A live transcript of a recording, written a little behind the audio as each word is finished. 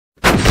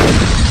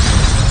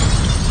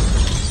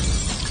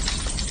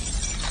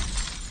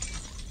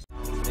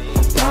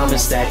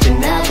promise that you'll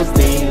never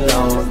be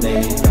lonely.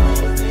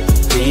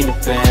 Peter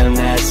Pan,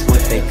 that's what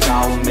they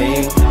call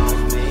me.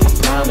 I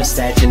promise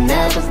that you'll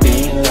never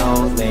be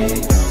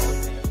lonely.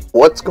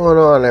 What's going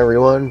on,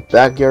 everyone?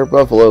 Backyard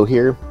Buffalo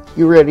here.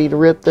 You ready to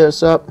rip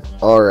this up?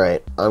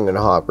 Alright, I'm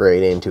gonna hop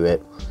right into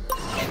it.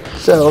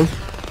 So,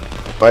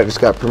 I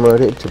just got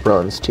promoted to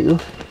Bronze 2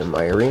 in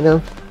my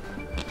arena.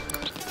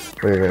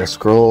 We're gonna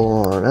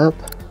scroll on up.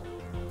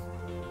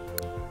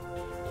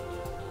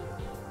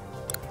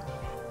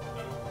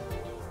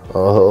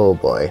 Oh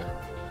boy.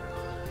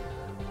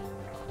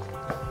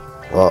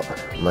 Well,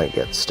 might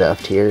get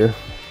stuffed here.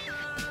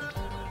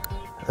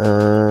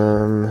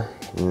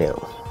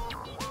 No.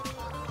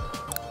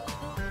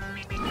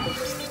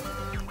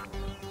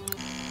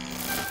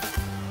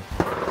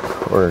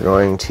 We're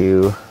going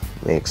to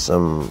make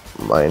some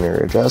minor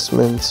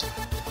adjustments.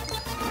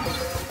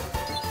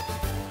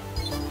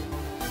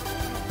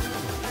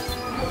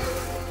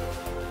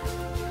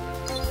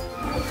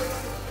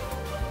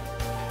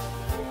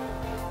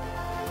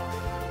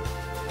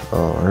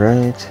 All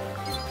right.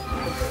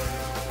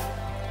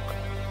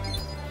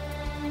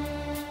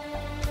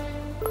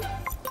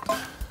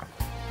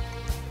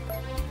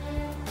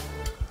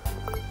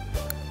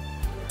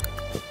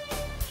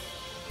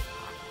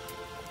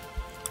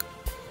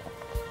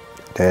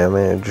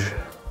 Damage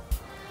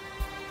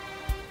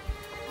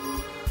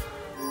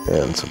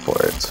and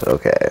supports.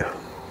 Okay.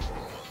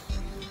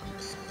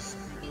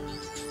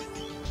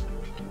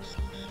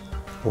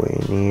 We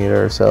need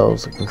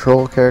ourselves a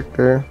control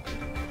character.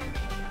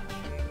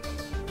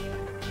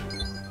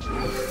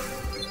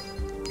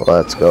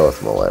 Let's go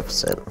with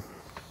Maleficent.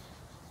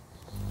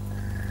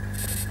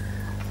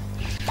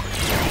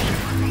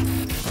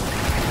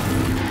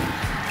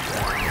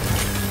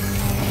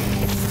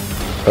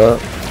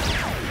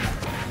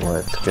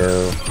 Let's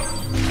go.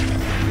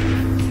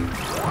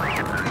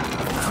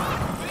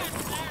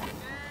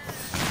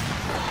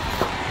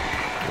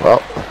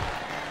 Well.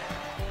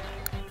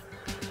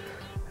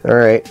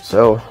 Alright,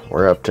 so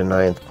we're up to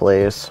 9th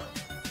place.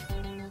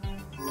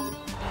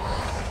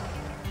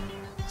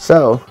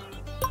 So,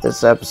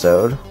 this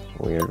episode,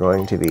 we are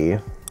going to be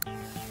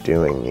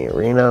doing the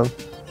arena.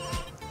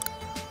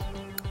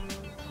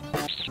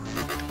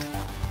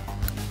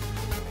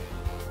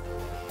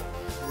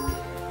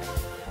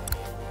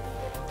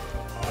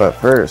 But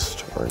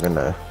first, we're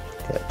gonna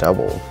get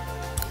double.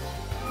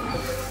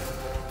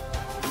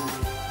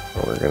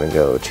 We're gonna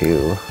go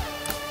to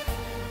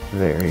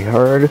very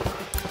hard.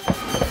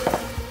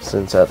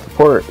 Since at the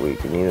port, we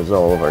can use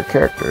all of our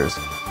characters.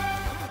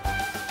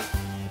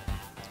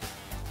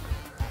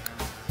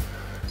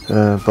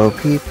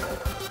 P.V.P.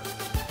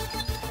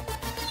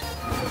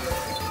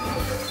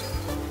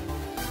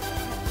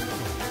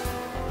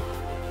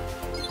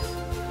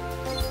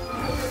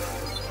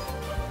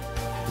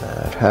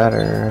 Mad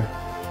Hatter.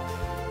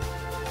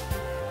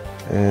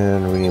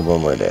 And we need one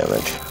more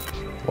damage.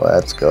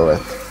 Let's go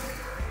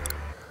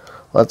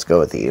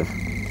with Eve.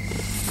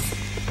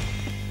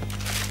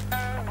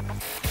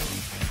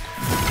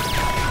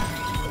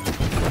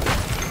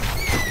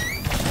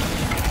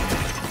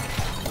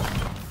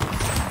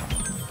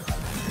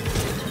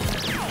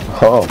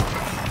 Oh,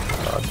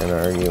 not gonna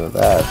argue with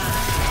that.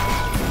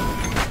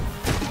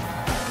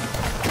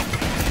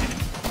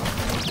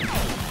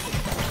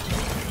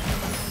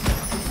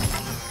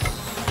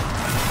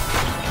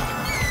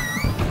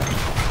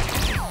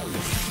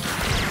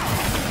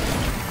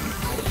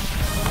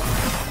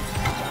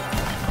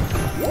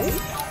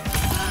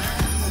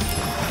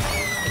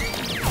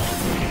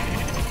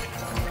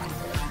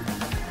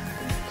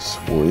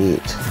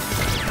 Sweet.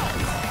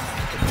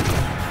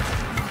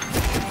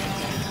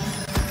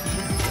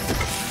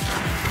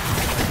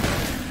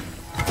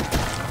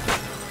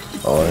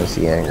 I want to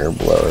see Anger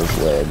blow his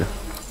lid.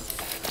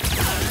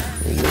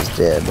 He just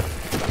did.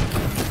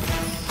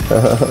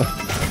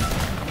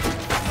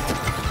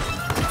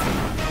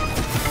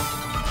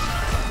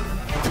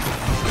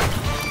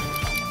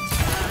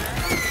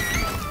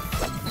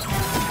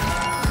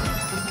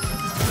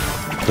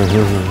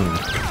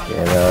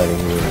 Get out of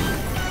here.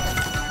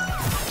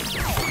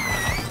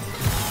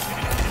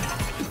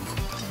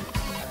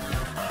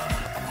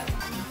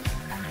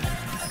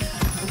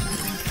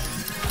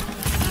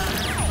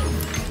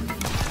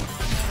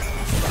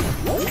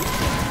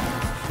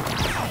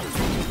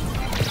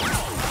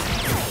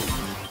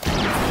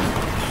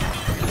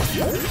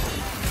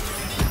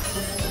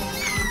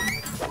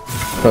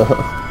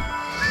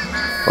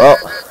 Well,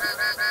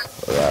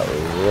 that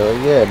was really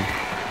good.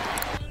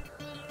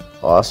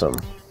 Awesome.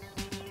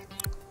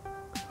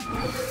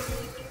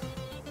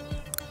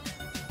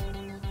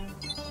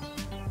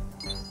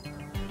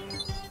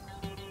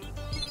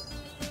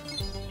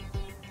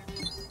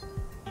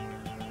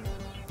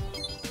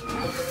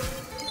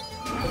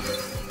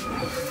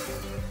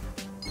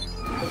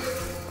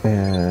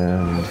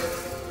 And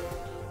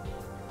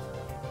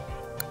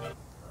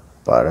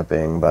bada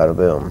bing, bada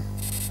boom.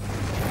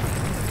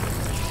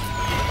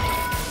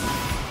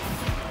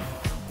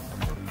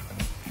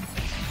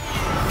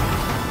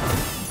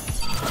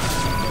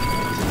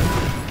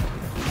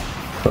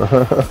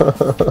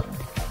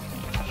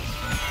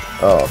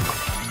 Oh,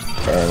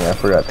 dang, I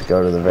forgot to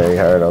go to the very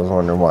hard. I was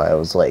wondering why I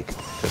was like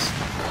just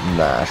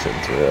mashing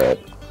through it.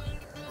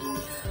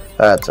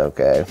 That's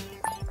okay.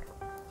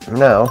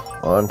 Now,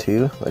 on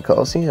to the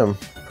Coliseum.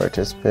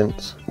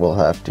 Participants will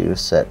have to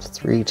set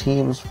 3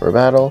 teams for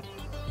battle.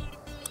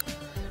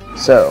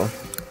 So,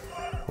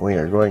 we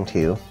are going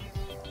to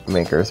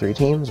make our 3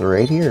 teams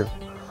right here.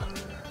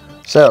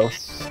 So,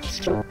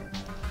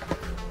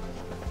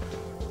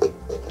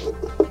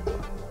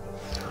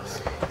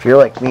 if you're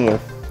like me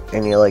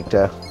and you like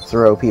to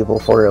throw people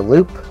for a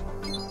loop,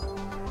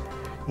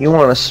 you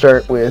want to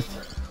start with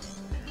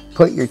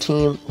put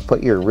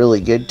your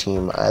really good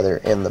team either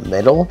in the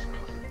middle.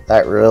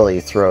 That really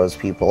throws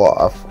people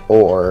off.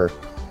 Or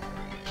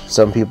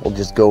some people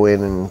just go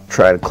in and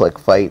try to click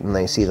fight and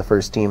they see the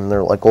first team and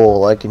they're like, oh,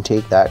 well, I can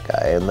take that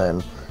guy. And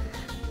then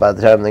by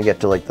the time they get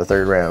to like the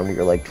 3rd round,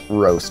 you're like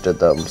roasted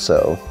them.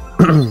 So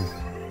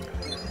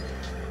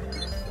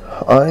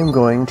I'm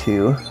going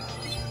to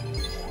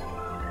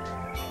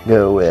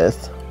go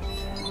with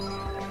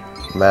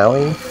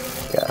Maui,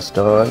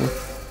 Gaston,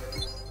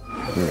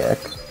 Nick,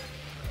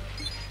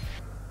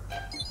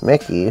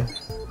 Mickey,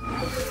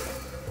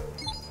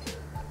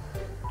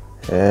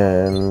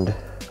 and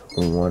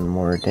 1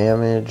 more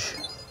damage.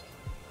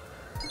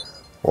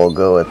 We'll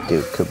go with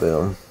Duke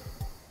Kaboom.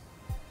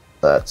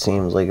 That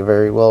seems like a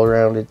very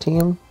well-rounded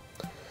team.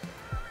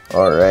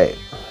 Alright,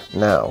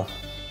 now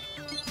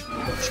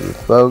Chief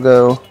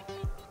Bogo,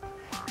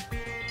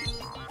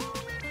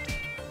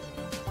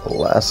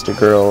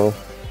 Elastigirl,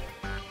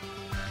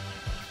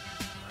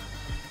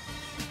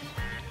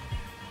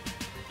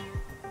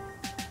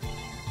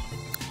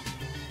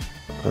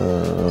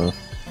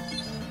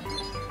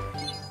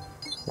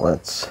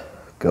 let's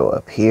go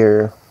up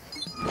here,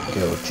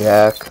 go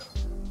Jack,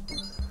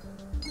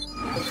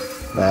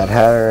 Mad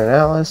Hatter and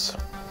Alice,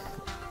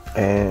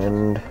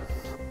 and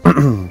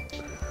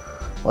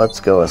let's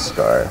go a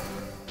Scar.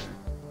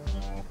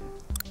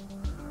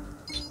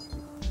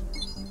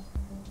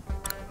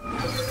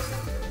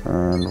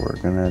 And we're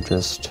gonna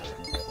just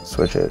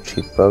switch out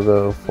Chief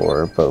Bogo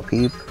for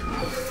P.V.P.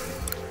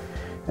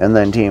 And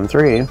then Team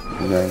 3 is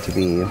going to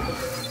be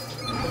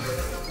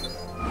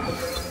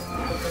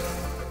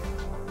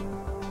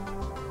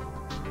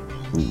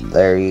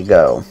there you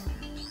go.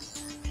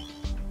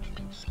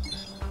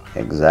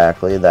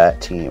 Exactly that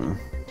team.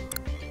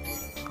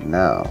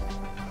 Now,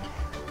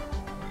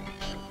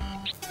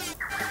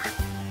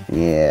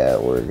 yeah,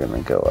 we're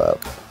gonna go up.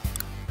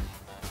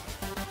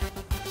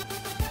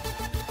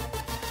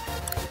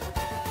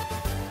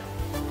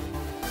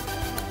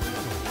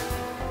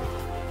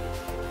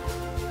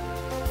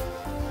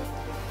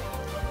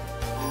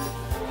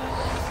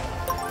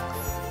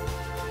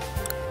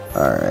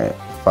 Alright,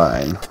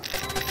 fine.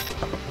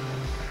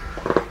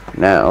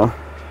 Now,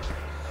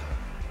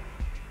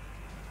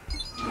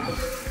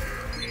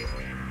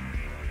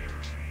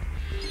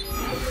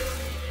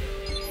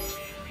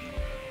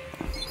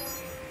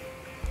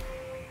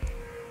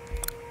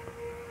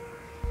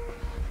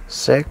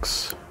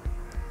 six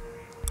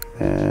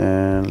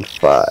and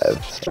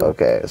 5.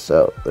 Okay,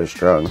 so the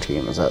strong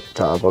team is at the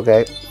top,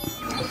 okay?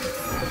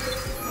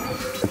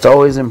 It's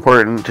always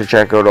important to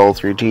check out all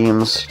 3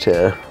 teams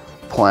to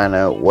plan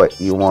out what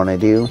you want to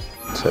do.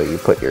 So you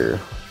put your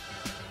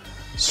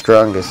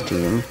strongest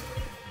team.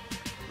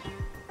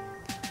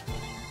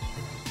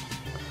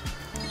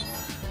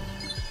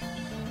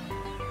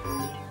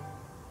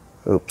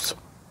 Oops.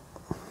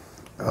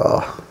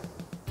 Oh,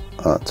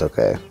 it's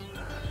okay.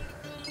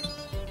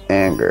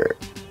 Anger,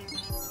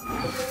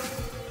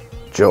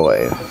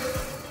 Joy,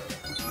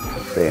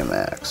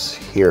 Baymax,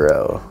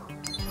 Hero,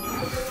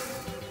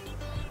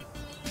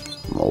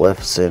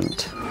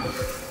 Maleficent,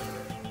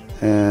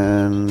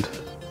 and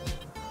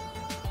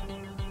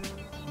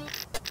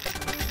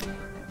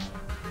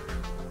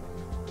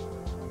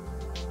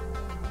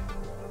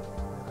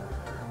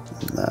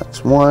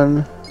that's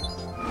 1.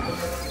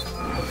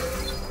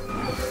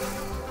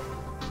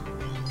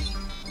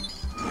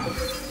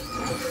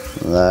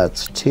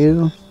 That's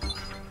 2.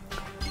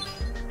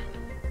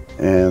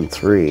 And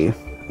 3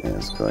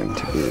 is going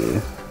to be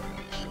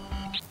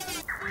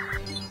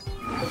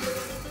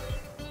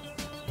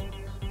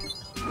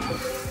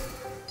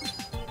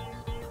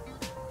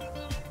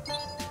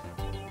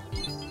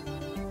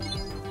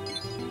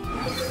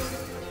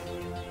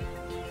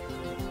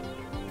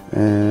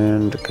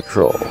and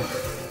Control.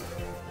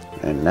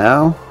 And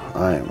now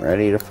I am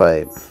ready to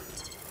fight.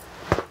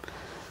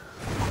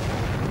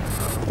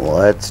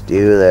 Let's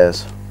do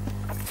this.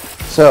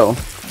 So,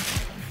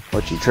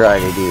 what you try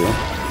to do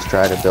is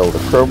try to build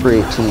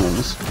appropriate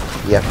teams.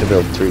 You have to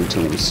build 3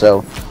 teams.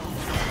 So,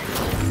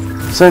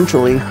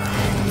 essentially,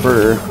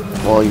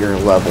 while you're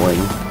leveling,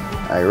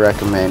 I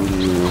recommend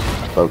you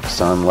focus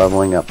on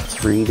leveling up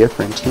 3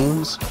 different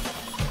teams.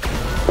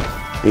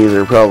 These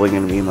are probably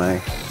going to be my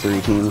 3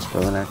 teams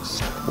for the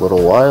next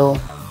little while.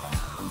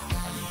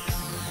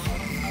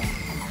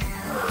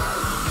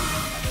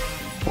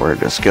 We're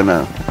just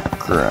gonna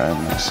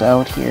grind this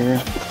out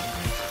here.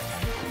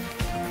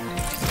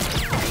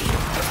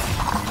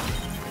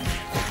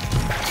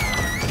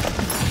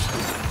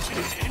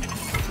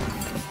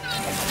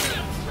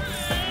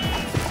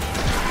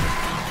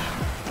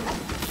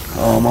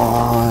 Come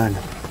on.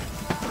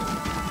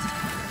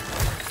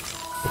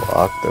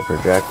 Block the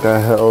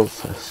projectiles.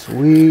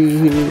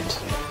 Sweet.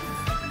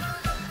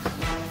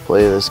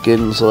 Play this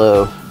good and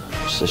slow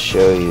just to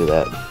show you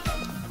that.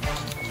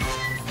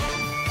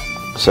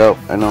 So,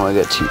 I know I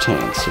got 2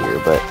 tanks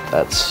here, but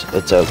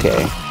it's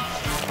okay.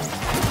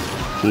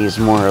 He's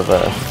more of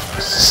a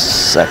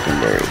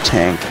secondary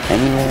tank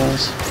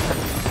anyways.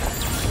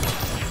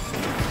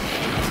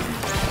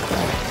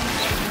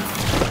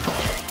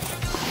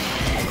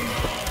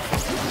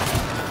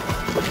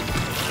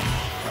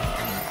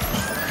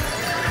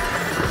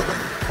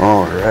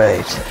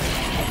 Alright.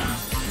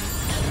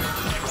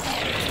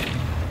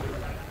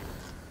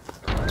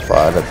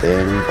 Bada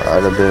bing,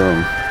 bada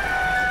boom.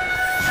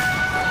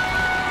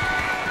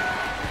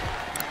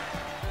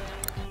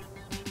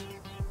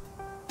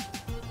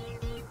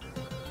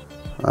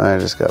 I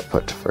just got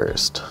put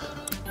first.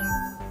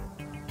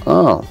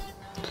 Oh.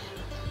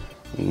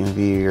 You can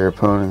view your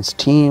opponent's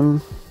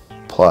team,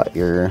 plot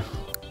your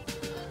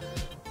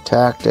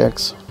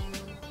tactics.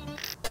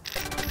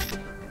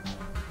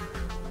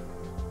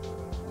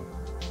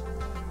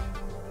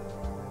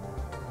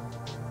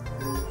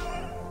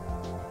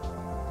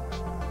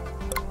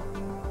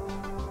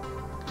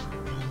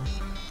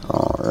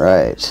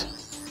 Alright.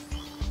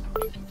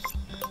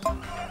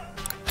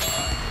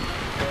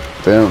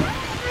 Boom.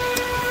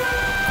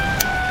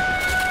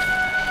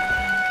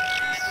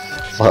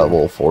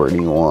 Level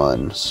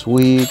 41.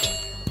 Sweet.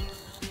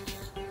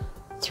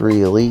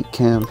 3 elite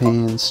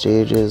campaign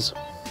stages.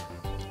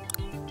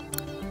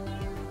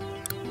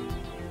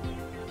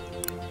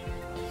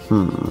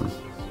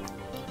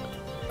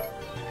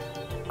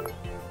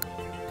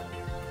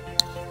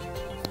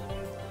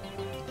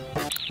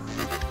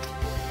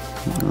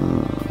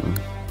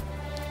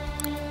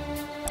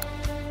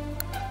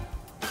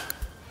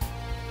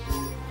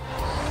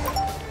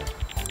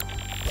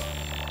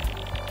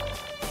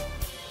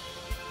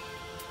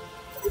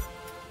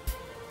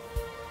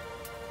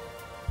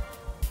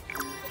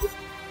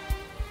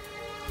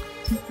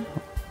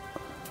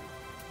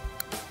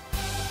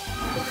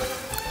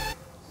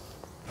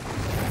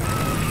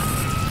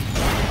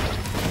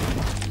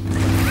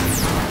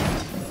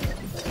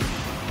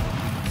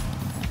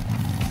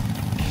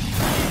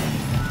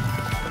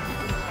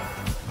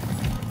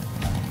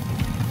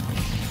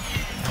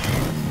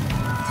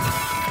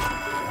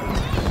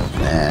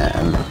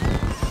 Man,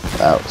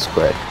 that was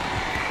quick.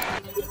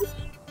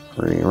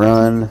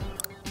 Rerun.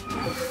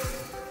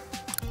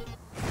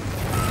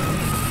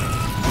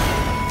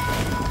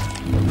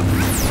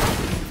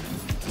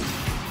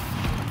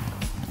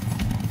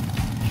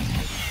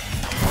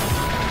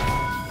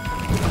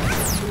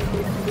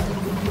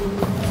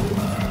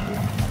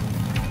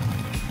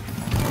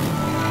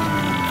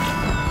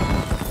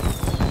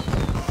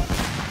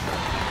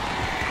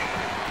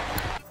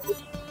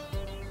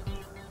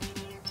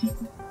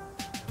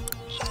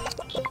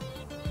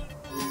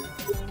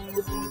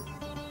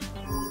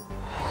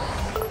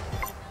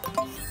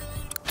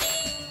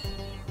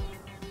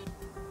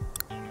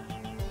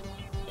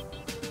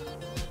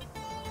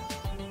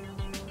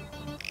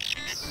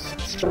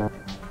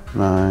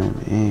 Nine,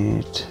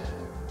 8,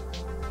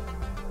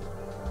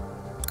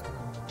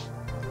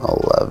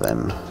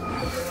 11.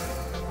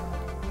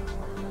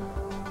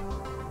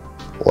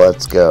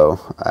 Let's go.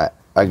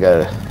 I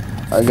got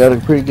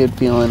a pretty good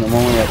feeling I'm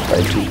only up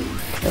by 2,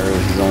 or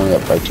he's only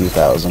up by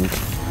 2,000.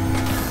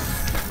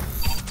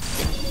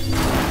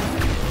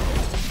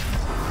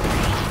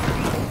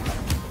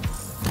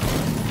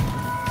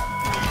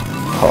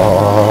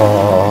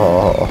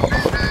 Oh,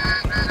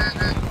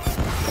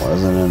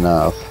 wasn't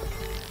enough.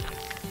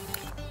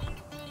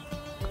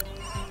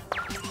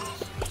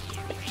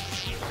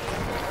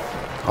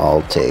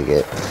 I'll take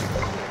it.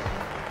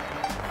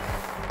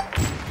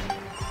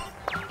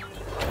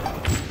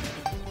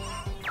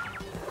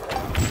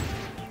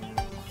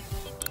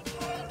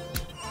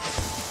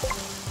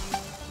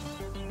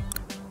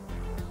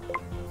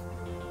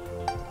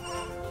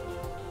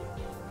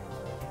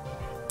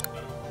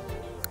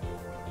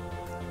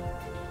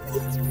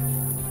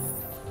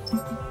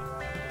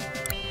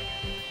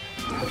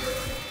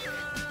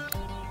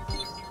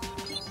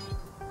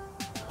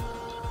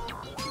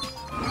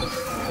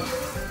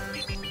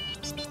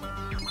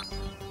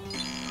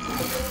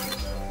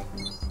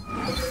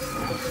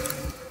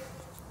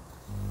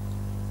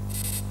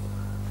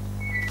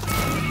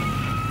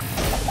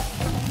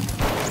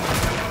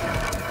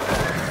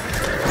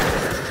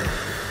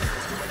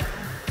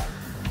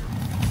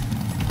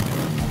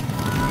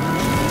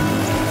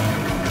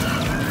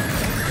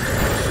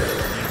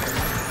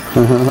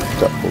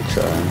 Double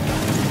charm.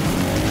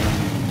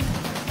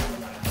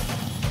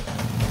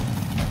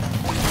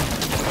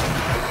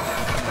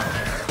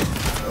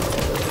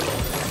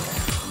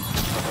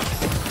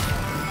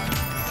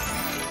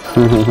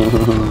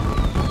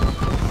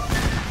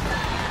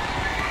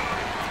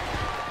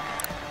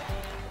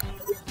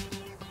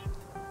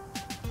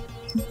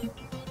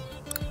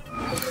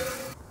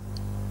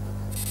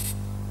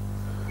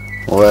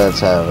 Let's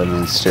have an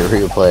instant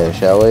replay,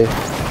 shall we?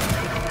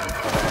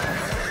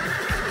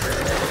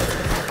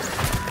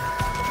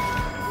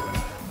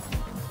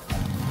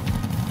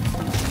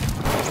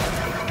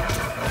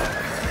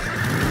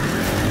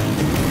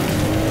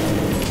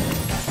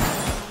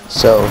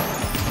 So,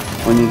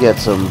 when you get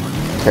some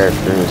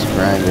characters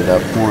grinded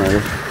up more,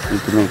 you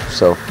can make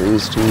yourself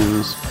freeze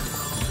teams,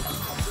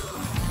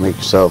 make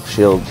yourself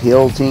shield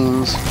heal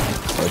teams,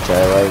 which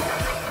I like.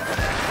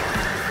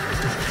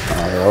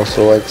 I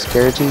also like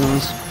scare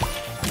teams.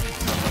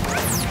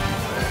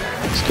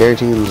 Scare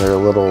teams are a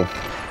little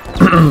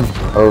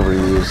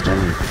overused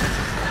and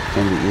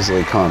can be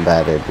easily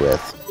combated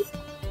with,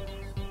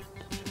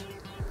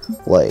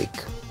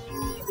 like,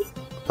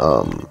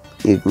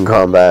 you can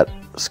combat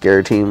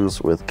scare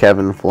teams with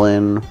Kevin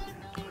Flynn.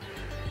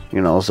 You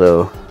can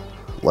also,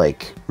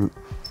 like,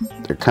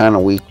 they're kind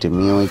of weak to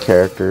melee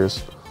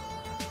characters.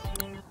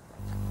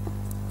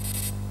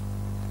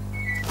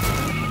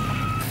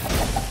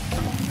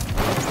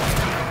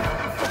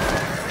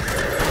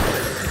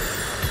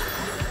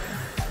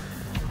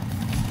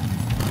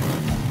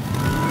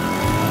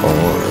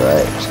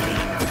 Alright.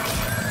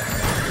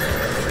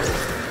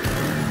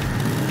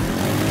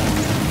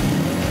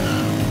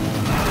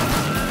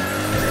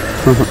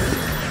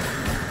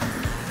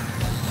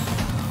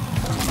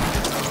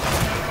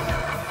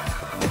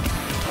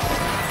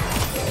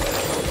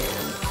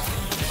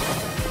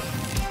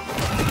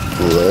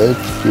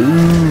 Let's go.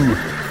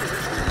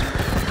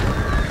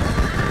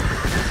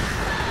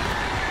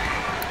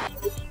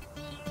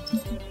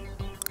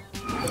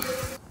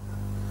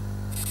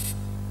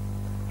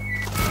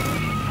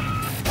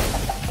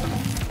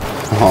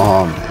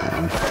 Oh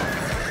man.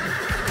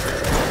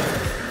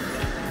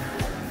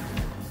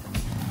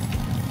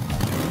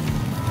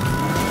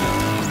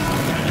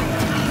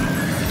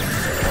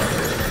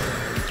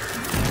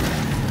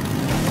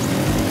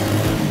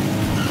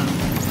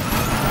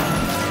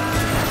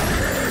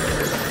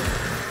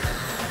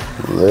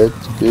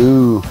 Let's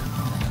go.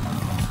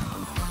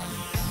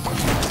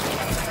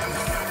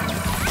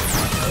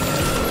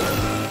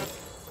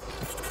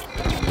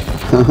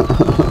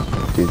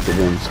 Dude, the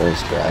wind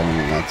starts driving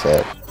and that's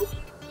it.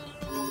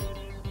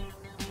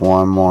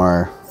 One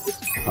more.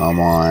 Come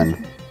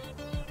on.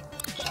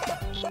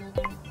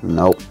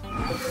 Nope.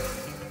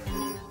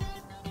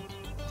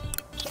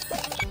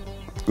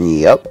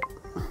 Yep.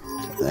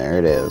 There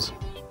it is.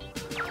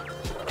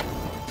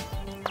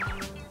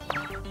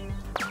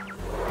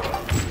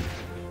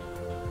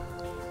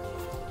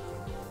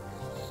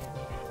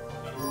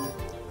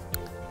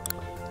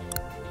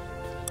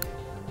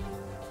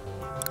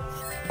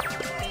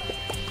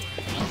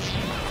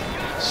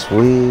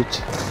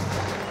 Sweet.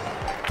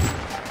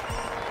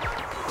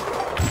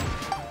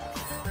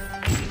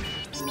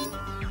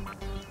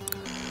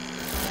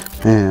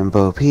 And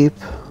P.V.P,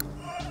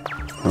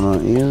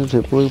 promote you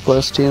to blue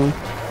 +2.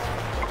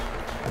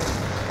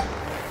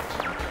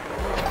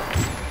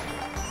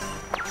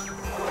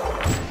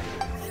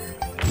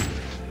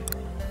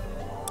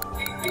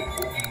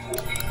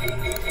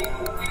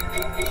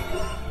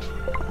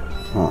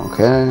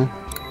 Okay.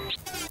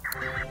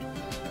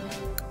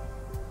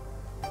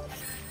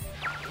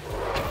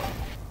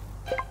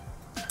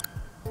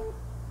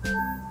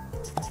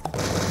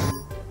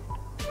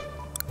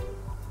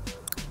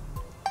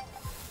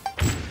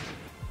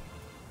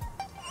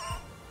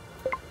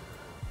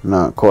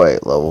 Not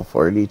quite, level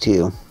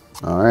 42.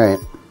 Alright.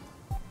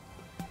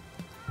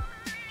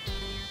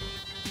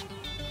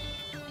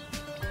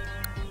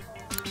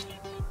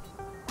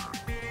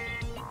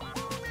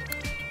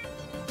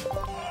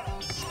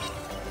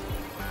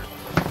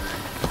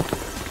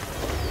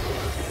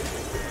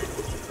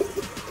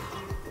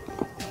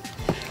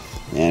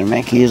 And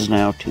Mickey is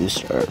now 2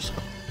 stars.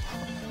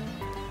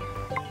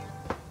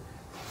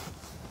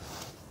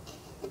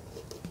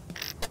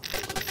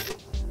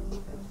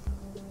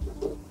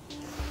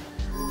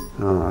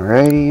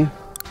 Alrighty.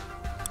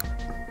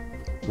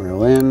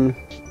 Merlin.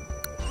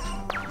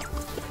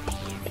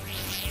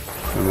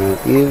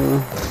 Promote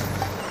you.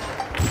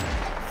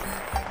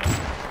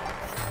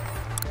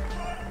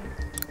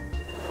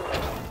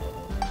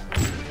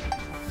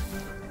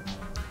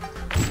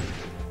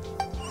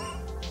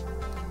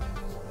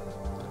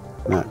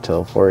 Not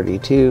till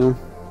 42.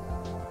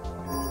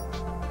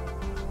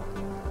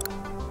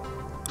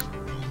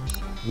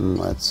 And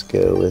let's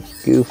go with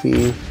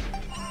Goofy.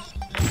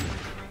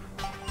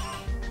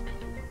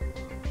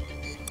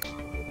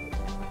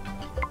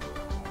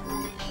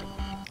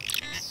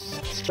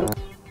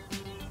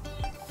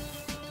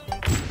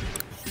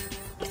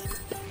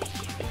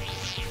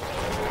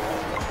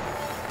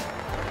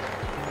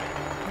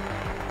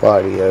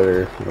 Body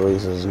odor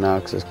releases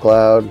noxious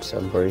cloud,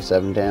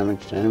 747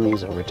 damage to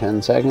enemies over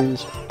 10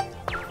 seconds.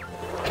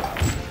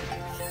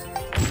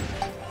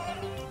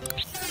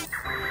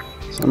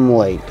 Some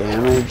light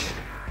damage.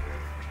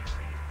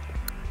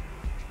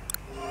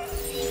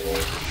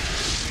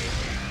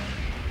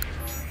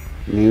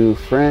 New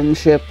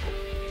friendship.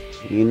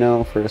 You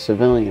know, for a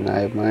civilian,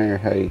 I admire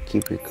how you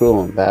keep your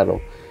cool in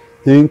battle.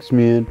 Thanks,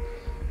 man.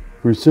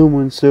 For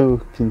someone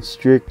so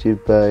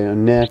constricted by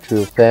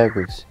unnatural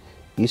fabrics,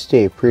 you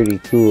stay pretty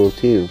cool,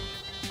 too.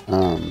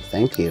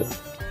 Thank you.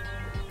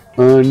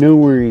 No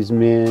worries,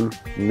 man.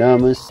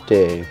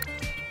 Namaste.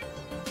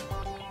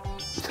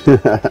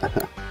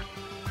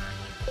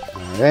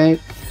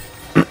 Alright.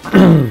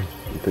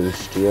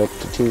 boost you up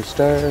to 2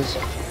 stars.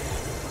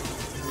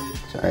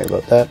 Sorry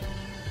about that.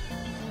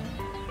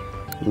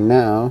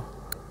 Now,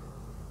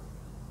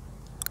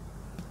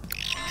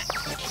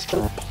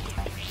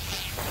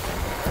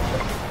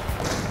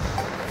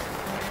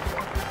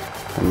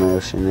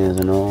 promotion is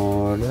in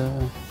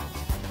order.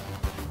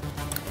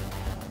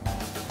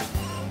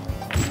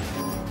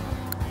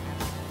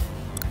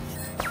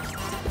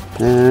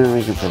 And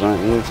we can promote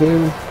you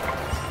to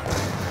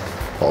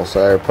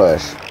Pulsar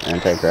Push.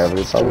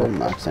 Anti-gravity bubble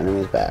knocks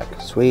enemies back.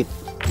 Sweet.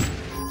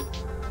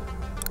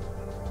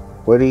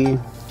 Woody.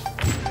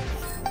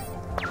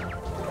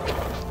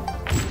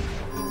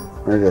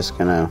 We're just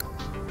gonna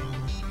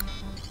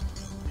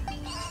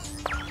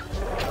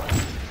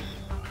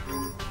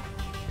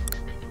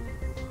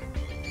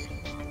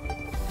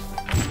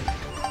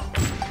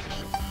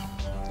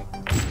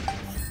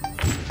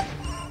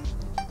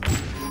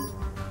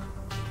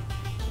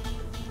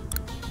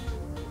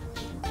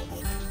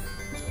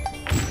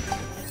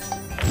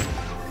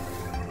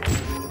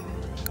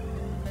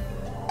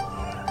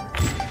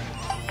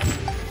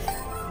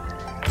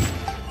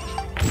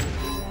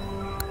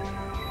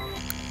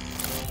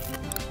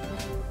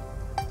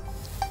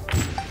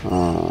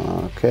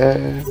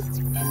okay.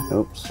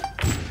 Oops.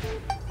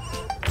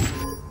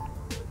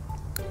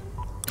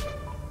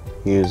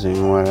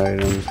 Using what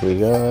items we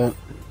got.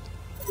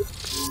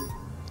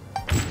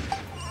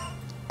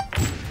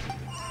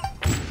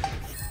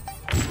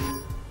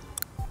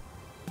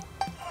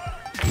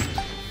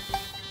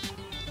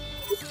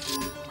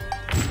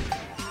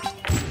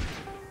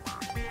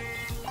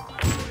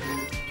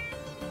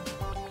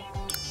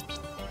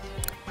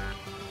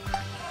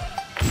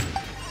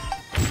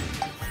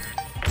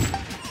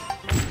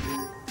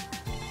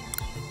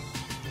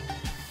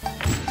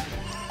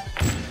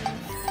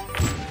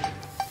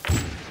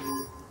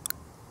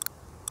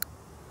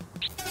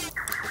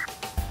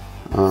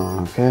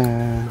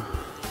 Okay.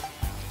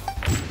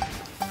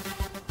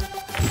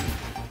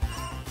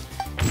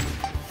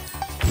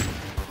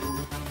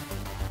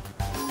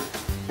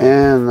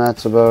 And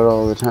that's about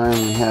all the time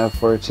we have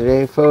for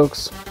today,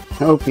 folks.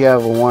 Hope you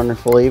have a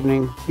wonderful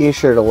evening. Be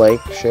sure to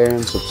like, share,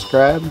 and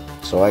subscribe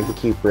so I can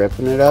keep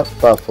ripping it up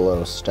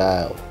Buffalo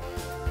style.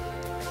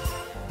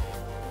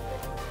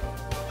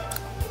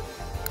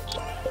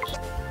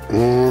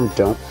 And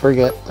don't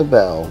forget the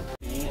bell.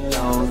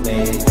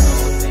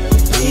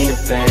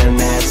 Fan,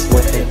 that's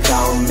what they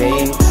call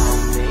me.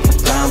 I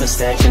promise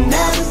that you'll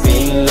never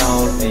be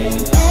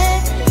lonely.